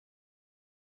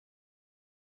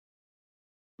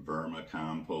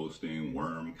vermicomposting,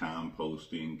 worm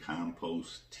composting,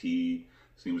 compost tea.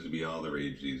 Seems to be all the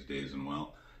rage these days, and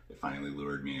well, it finally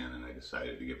lured me in and I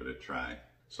decided to give it a try.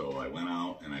 So I went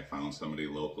out and I found somebody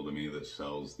local to me that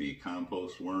sells the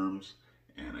compost worms,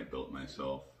 and I built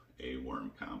myself a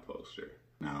worm composter.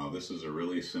 Now this is a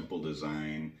really simple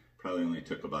design, probably only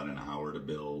took about an hour to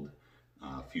build.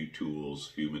 A few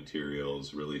tools, few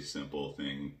materials, really simple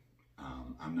thing.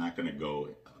 I'm not going to go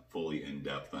fully in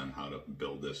depth on how to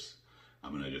build this.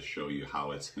 I'm going to just show you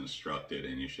how it's constructed,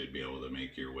 and you should be able to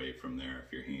make your way from there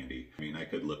if you're handy. I mean, I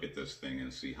could look at this thing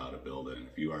and see how to build it, and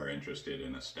if you are interested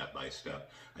in a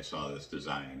step-by-step, I saw this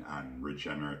design on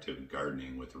regenerative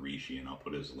gardening with Rishi, and I'll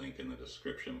put his link in the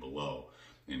description below,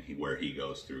 and where he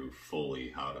goes through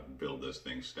fully how to build this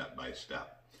thing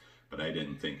step-by-step. But I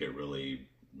didn't think it really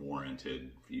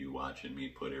warranted you watching me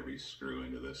put every screw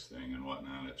into this thing and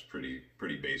whatnot. It's pretty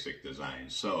basic design.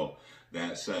 So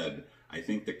that said, I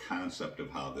think the concept of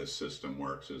how this system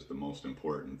works is the most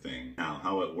important thing. Now,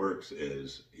 how it works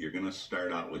is you're going to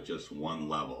start out with just one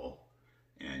level,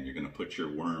 and you're going to put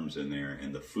your worms in there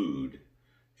and the food.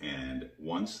 And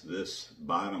once this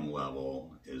bottom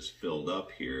level is filled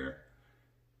up here,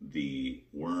 the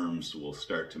worms will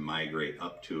start to migrate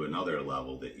up to another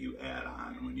level that you add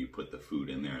on when you put the food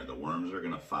in there. The worms are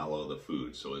going to follow the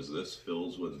food. So as this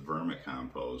fills with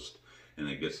vermicompost and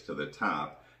it gets to the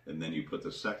top, and then you put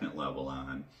the second level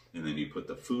on, and then you put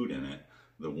the food in it,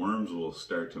 the worms will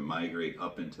start to migrate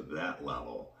up into that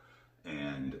level.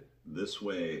 And this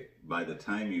way, by the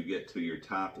time you get to your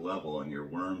top level, and your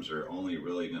worms are only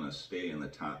really going to stay in the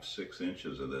top 6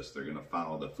 inches of this, they're going to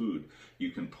follow the food, you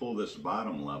can pull this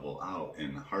bottom level out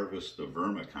and harvest the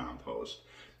vermicompost.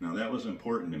 Now that was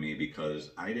important to me because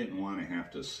I didn't want to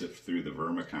have to sift through the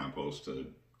vermicompost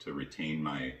to retain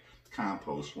my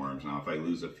compost worms. Now if I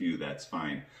lose a few, that's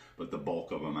fine, but the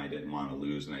bulk of them I didn't want to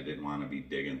lose, and I didn't want to be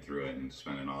digging through it and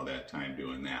spending all that time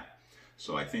doing that.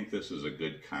 So I think this is a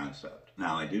good concept.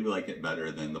 Now I do like it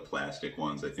better than the plastic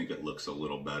ones. I think it looks a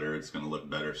little better. It's going to look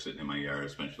better sitting in my yard,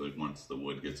 especially once the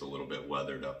wood gets a little bit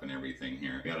weathered up and everything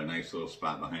here. I got a nice little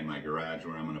spot behind my garage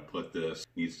where I'm going to put this.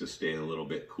 Needs to stay a little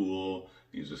bit cool.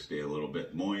 Needs to stay a little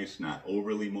bit moist, not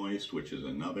overly moist, which is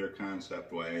another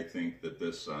concept why I think that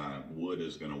this wood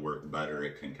is going to work better.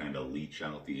 It can kind of leach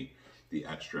out the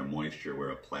extra moisture,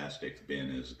 where a plastic bin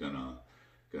is gonna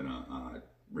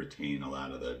retain a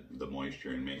lot of the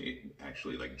moisture and may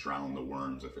actually like drown the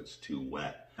worms if it's too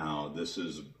wet. Now this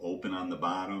is open on the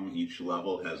bottom. Each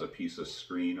level has a piece of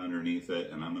screen underneath it,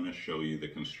 and I'm going to show you the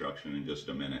construction in just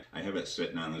a minute. I have it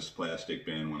sitting on this plastic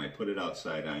bin. When I put it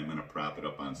outside, I'm going to prop it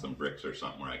up on some bricks or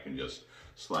something where I can just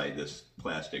slide this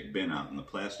plastic bin out, and the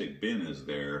plastic bin is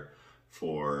there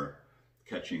for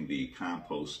catching the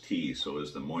compost tea. So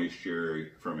as the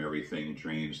moisture from everything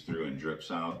drains through and drips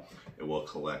out, it will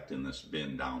collect in this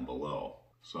bin down below.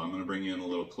 So I'm going to bring you in a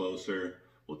little closer.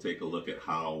 We'll take a look at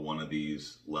how one of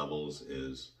these levels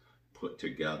is put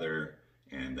together,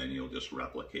 and then you'll just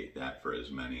replicate that for as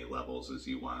many levels as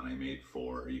you want. I made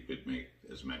 4. You could make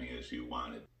as many as you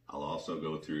wanted. I'll also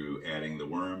go through adding the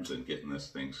worms and getting this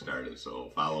thing started,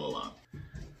 so follow along.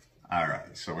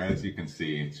 Alright, so as you can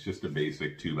see, it's just a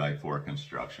basic 2x4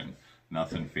 construction.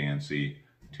 Nothing fancy.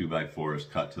 2x4 is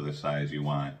cut to the size you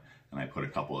want, and I put a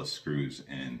couple of screws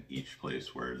in each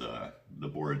place where the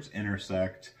boards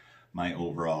intersect. My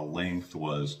overall length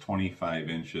was 25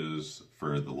 inches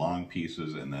for the long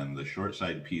pieces, and then the short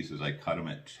side pieces, I cut them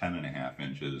at 10.5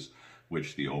 inches,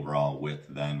 which the overall width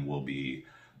then will be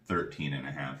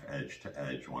 13.5 edge to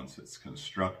edge once it's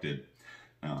constructed.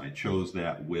 Now I chose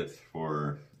that width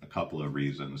for a couple of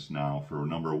reasons. Now for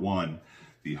number one,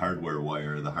 the hardware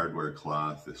wire, the hardware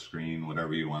cloth, the screen,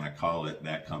 whatever you want to call it,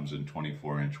 that comes in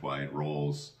 24-inch wide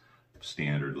rolls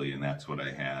standardly, and that's what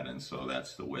I had, and so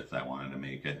that's the width I wanted to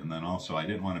make it. And then also I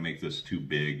didn't want to make this too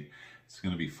big. It's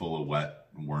going to be full of wet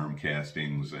worm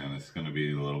castings, and it's going to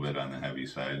be a little bit on the heavy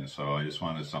side, and so I just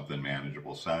wanted something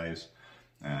manageable size.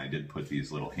 And I did put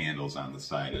these little handles on the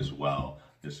side as well.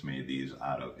 Just made these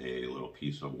out of a little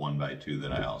piece of 1x2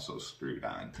 that I also screwed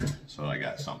on. So I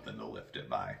got something to lift it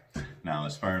by. Now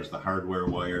as far as the hardware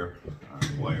wire,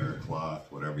 wire, cloth,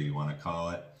 whatever you want to call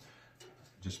it,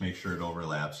 just make sure it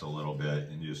overlaps a little bit,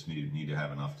 and you just need to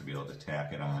have enough to be able to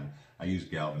tack it on. I use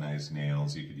galvanized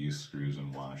nails. You could use screws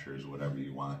and washers, whatever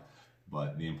you want.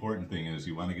 But the important thing is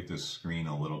you want to get this screen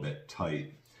a little bit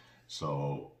tight.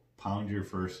 So pound your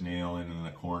first nail in the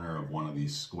corner of one of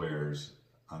these squares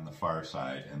on the far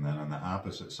side, and then on the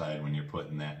opposite side, when you're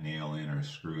putting that nail in or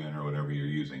screw in or whatever you're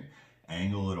using,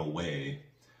 angle it away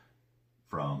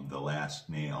from the last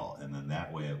nail, and then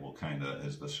that way it will kind of,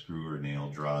 as the screw or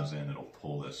nail draws in, it'll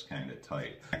pull this kind of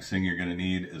tight. Next thing you're going to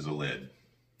need is a lid.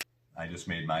 I just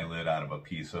made my lid out of a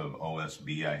piece of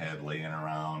OSB I had laying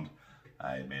around.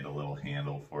 I made a little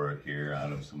handle for it here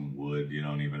out of some wood. You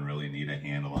don't even really need a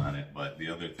handle on it. But the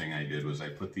other thing I did was I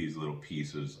put these little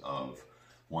pieces of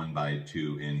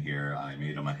 1x2 in here. I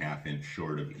made them a 1/2 inch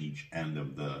short of each end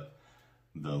of the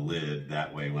lid.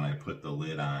 That way when I put the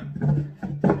lid on,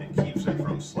 it keeps it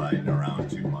from sliding around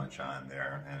too much on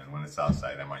there. And when it's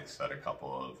outside, I might set a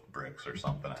couple of bricks or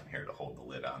something on here to hold the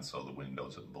lid on so the wind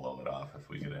doesn't blow it off if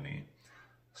we get any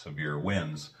severe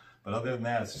winds. But other than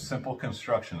that, it's a simple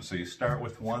construction. So you start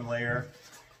with one layer,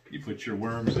 you put your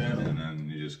worms in, and then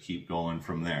you just keep going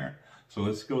from there. So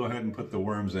let's go ahead and put the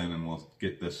worms in and we'll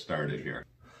get this started here.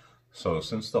 So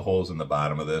since the holes in the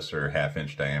bottom of this are 1/2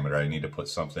 inch diameter, I need to put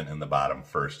something in the bottom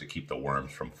first to keep the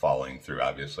worms from falling through.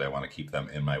 Obviously, I want to keep them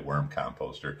in my worm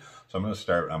composter. So I'm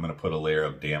going to put a layer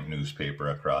of damp newspaper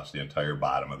across the entire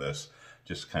bottom of this,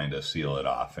 just kind of seal it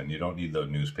off. And you don't need the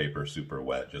newspaper super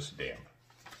wet, just damp.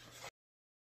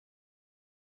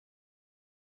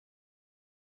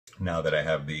 Now that I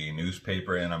have the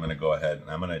newspaper in, I'm going to go ahead and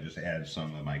I'm going to just add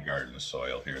some of my garden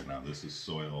soil here. Now this is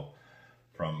soil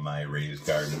from my raised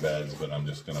garden beds, but I'm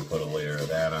just going to put a layer of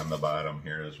that on the bottom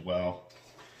here as well.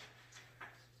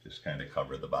 Just kind of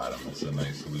cover the bottom. It's a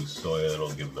nice loose soil.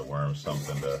 It'll give the worms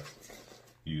something to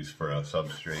use for a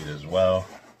substrate as well.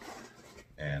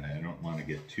 And I don't want to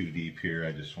get too deep here.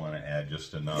 I just want to add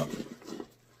just enough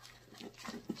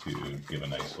to give a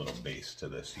nice little base to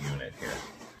this unit here.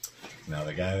 Now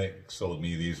the guy that sold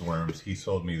me these worms, he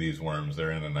sold me these worms.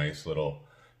 They're in a nice little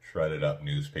shredded up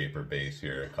newspaper base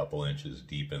here, a couple inches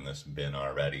deep in this bin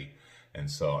already. And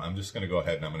so I'm just going to go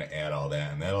ahead and I'm going to add all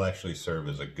that, and that'll actually serve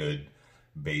as a good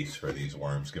base for these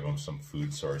worms, give them some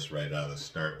food source right out of the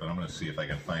start. But I'm going to see if I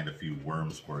can find a few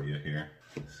worms for you here.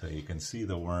 So you can see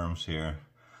the worms here.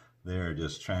 They're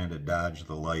just trying to dodge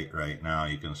the light right now.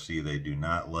 You can see they do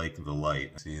not like the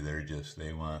light. See,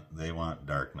 they want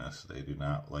darkness. They do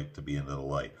not like to be into the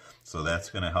light. So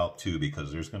that's going to help too,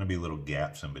 because there's going to be little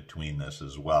gaps in between this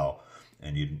as well.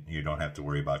 And you don't have to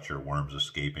worry about your worms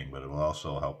escaping, but it will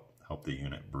also help the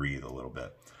unit breathe a little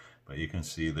bit. But you can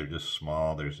see they're just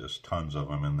small. There's just tons of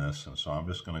them in this. And so I'm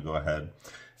just going to go ahead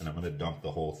and I'm going to dump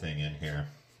the whole thing in here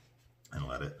and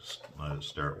let it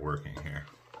start working here.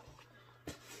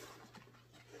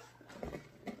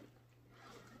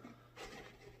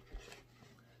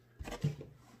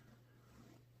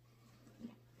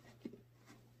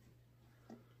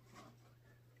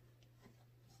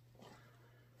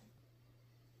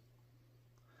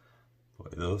 Boy,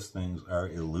 those things are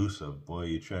elusive. Boy,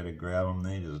 you try to grab them,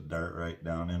 they just dart right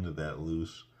down into that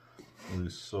loose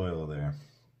soil there.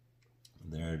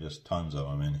 There are just tons of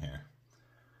them in here.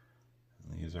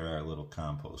 And these are our little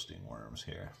composting worms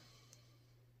here.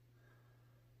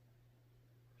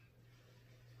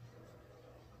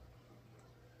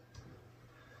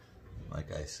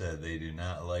 Like I said, they do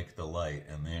not like the light,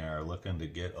 and they are looking to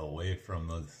get away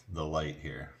from the light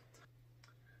here.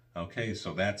 Okay,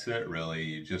 so that's it really.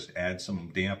 You just add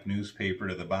some damp newspaper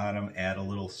to the bottom, add a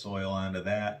little soil onto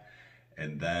that,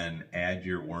 and then add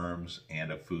your worms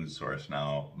and a food source.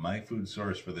 Now, my food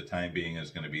source for the time being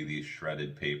is going to be these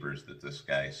shredded papers that this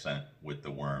guy sent with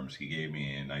the worms. He gave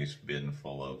me a nice bin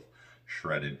full of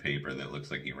shredded paper that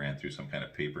looks like he ran through some kind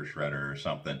of paper shredder or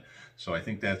something. So I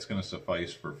think that's going to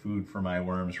suffice for food for my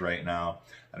worms right now.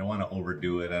 I don't want to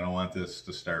overdo it. I don't want this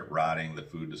to start rotting, the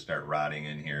food to start rotting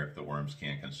in here if the worms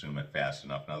can't consume it fast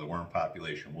enough. Now the worm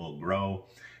population will grow,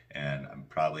 and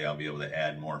I'll be able to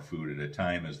add more food at a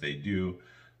time as they do,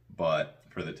 but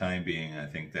for the time being I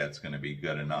think that's going to be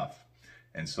good enough.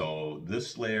 And so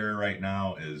this layer right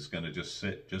now is going to just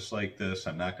sit just like this.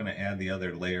 I'm not going to add the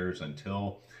other layers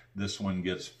until this one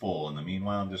gets full. In the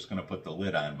meanwhile, I'm just going to put the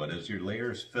lid on. But as your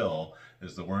layers fill,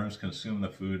 as the worms consume the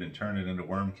food and turn it into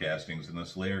worm castings, and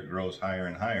this layer grows higher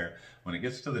and higher, when it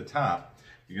gets to the top,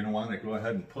 you're going to want to go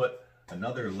ahead and put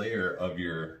another layer of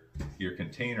your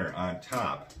container on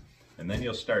top. And then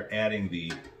you'll start adding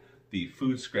the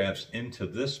food scraps into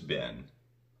this bin.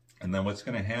 And then what's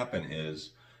going to happen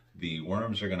is the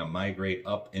worms are going to migrate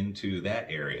up into that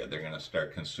area. They're going to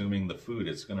start consuming the food.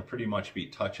 It's going to pretty much be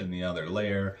touching the other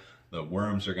layer. The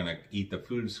worms are going to eat the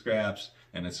food scraps,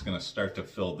 and it's going to start to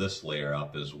fill this layer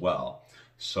up as well.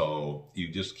 So you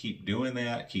just keep doing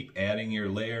that, keep adding your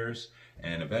layers,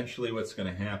 and eventually what's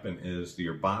going to happen is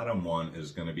your bottom one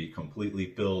is going to be completely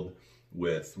filled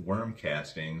with worm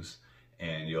castings,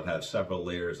 and you'll have several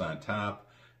layers on top.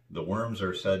 The worms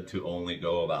are said to only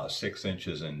go about 6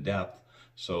 inches in depth.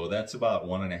 So that's about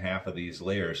 1.5 of these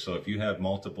layers. So if you have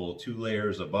multiple 2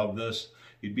 layers above this,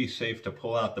 you'd be safe to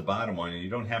pull out the bottom one, and you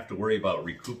don't have to worry about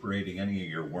recuperating any of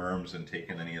your worms and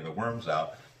taking any of the worms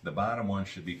out. The bottom one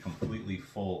should be completely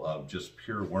full of just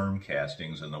pure worm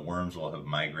castings, and the worms will have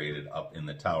migrated up in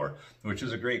the tower, which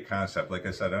is a great concept. Like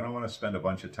I said, I don't want to spend a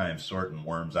bunch of time sorting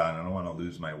worms out. I don't want to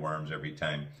lose my worms every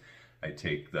time I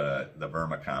take the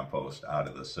vermicompost out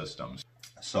of the systems.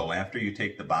 So after you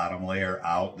take the bottom layer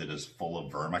out that is full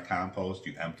of vermicompost,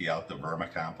 you empty out the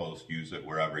vermicompost, use it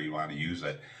wherever you want to use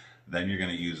it. Then you're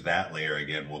going to use that layer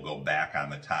again. We'll go back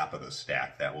on the top of the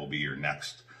stack. That will be your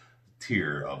next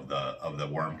tier of the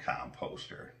worm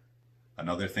composter.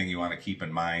 Another thing you want to keep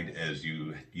in mind is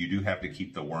you do have to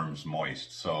keep the worms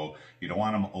moist. So you don't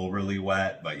want them overly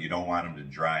wet, but you don't want them to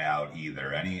dry out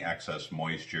either. Any excess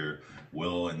moisture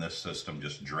will in this system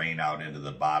just drain out into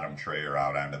the bottom tray or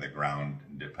out onto the ground,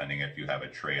 depending if you have a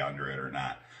tray under it or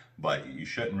not. But you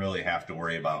shouldn't really have to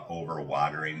worry about over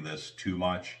watering this too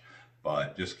much,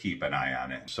 but just keep an eye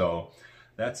on it. So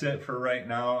that's it for right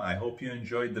now. I hope you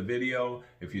enjoyed the video.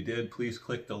 If you did, please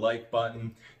click the like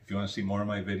button. If you want to see more of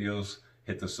my videos,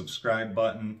 hit the subscribe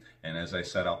button. And as I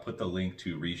said, I'll put the link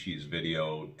to Rishi's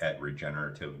video at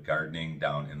Regenerative Gardening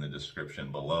down in the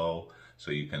description below, so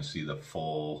you can see the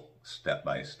full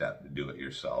step-by-step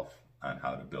do-it-yourself on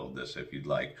how to build this if you'd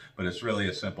like. But it's really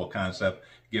a simple concept.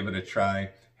 Give it a try.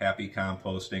 Happy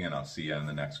composting, and I'll see you in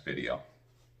the next video.